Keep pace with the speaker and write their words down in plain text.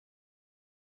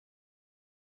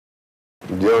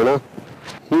जो ना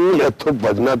इत्थों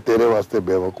बजना तेरे वास्ते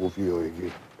बेवकूफ़ी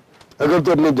होएगी। अगर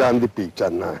तू अपनी जान की भीख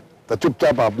चाहना है तो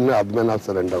चुपचाप अपने आदमी नाल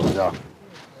सरेंडर हो जा,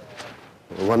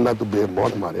 वरना तू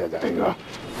बेमौत मारिया जाएगा।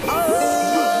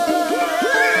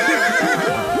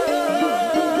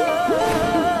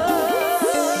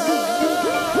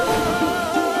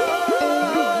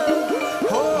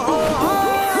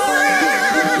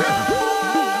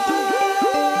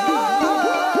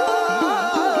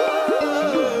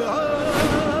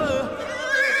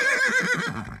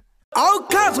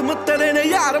 तेरे ने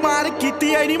यार मार कीती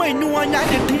ऐ नी मैनू आइयां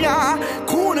चिट्ठियां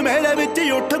खून मेरे विच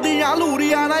उठदियां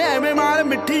लूरियां ना एवें मार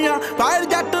मिठियां फायर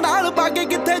जट नाल पाके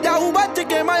किथे जाऊं बच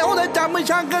के मैं ओदे चम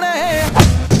छांगणे।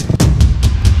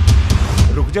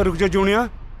 रुक जा जूनिया,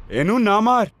 एनू ना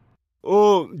मार, ओ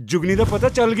जुगनी दा पता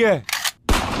चल गया है।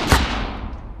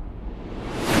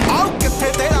 आओ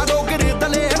किथे तेरा डोगर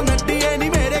दलेर नड्डी ऐ नी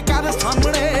मेरे घर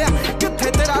सामने,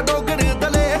 किथे तेरा डोगर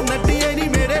दलेर नड्डी ऐ नी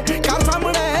मेरे घर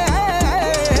सामने।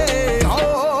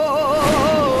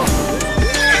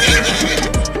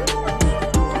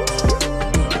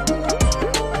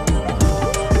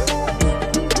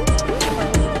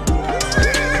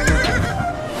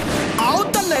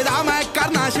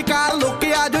 शिकार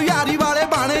लुकिया जो यारी वाले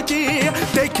बाणे ची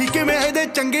देखी कि मेरे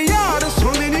चंगे यार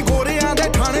सुननी नी गोरियां दे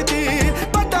ठाणे ची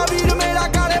बड़ा वीर मेरा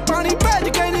काले पानी भेज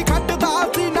के नहीं खटदा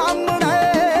सी नामणे।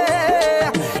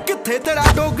 किथे तेरा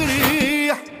डोगरी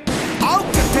आओ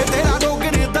किथे तेरा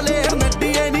डोगरी दलेर नड्डी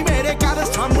ऐ नी मेरे घर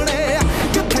सामने,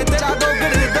 किथे तेरा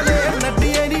डोगरी दलेर नड्डी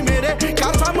ऐ नी मेरे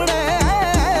घर सामने।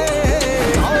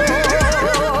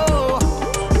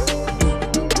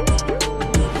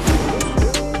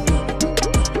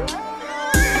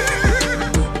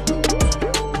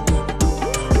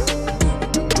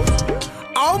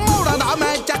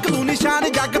 निशान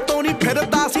जग तो नहीं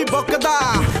फिरदा सी बुकदा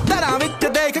धरां विच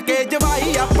देख के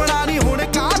जवाई अपना नहीं हुण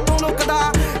काह तों लुकदा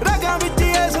रगां विच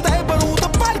इस दे बरूद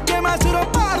भर के मैं सिरों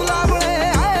पार लावणे।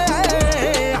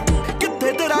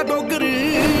 किथे तेरा डोगरी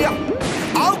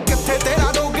आओ किथे तेरा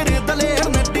डोगरी दलेर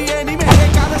नड्डी ऐ नी मेरे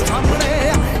घर सामने,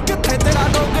 किथे तेरा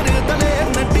डोगरी दलेर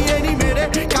नड्डी ऐ नी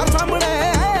मेरे घर सामने।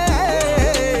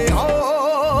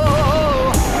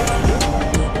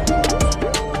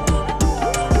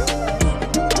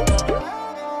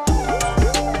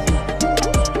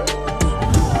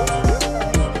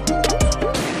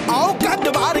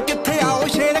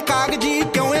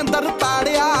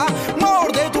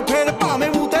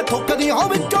 हो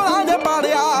विचों रांझे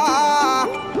पाड़िया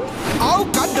आओ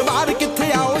कद बार किथे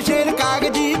आओ शेर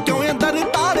कागजी क्यों अंदर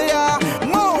ताड़िया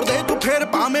मोड़ दे तू फिर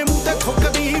भावें मूंह ते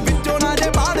थुकदी विचों रांझे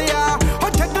पाड़िया हो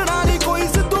छड्डना नहीं कोई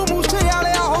सिद्धू मूसे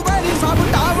वालिया हो वैरी सब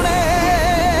टावणे।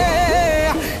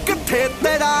 किथे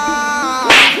तेरा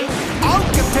आओ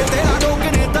किथे तेरा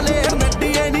डोगरी दलेर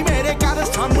नड्डी ऐ नी मेरे घर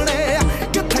सामने,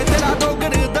 किथे तेरा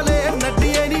डोगरी दलेर नड्डी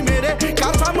ऐ नी मेरे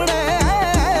घर सामने।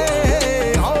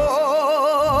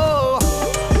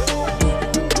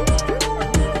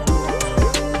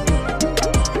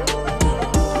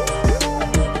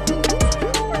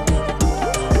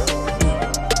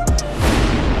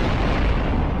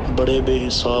 बड़े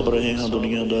बेहिसाब रहे हैं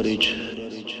दुनियादारी च,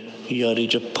 यारी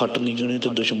च फट नहीं गणे ते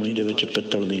दुश्मनी दे विच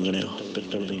पित्तल नहीं गणिया,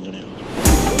 पित्तल नहीं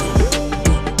गणिया।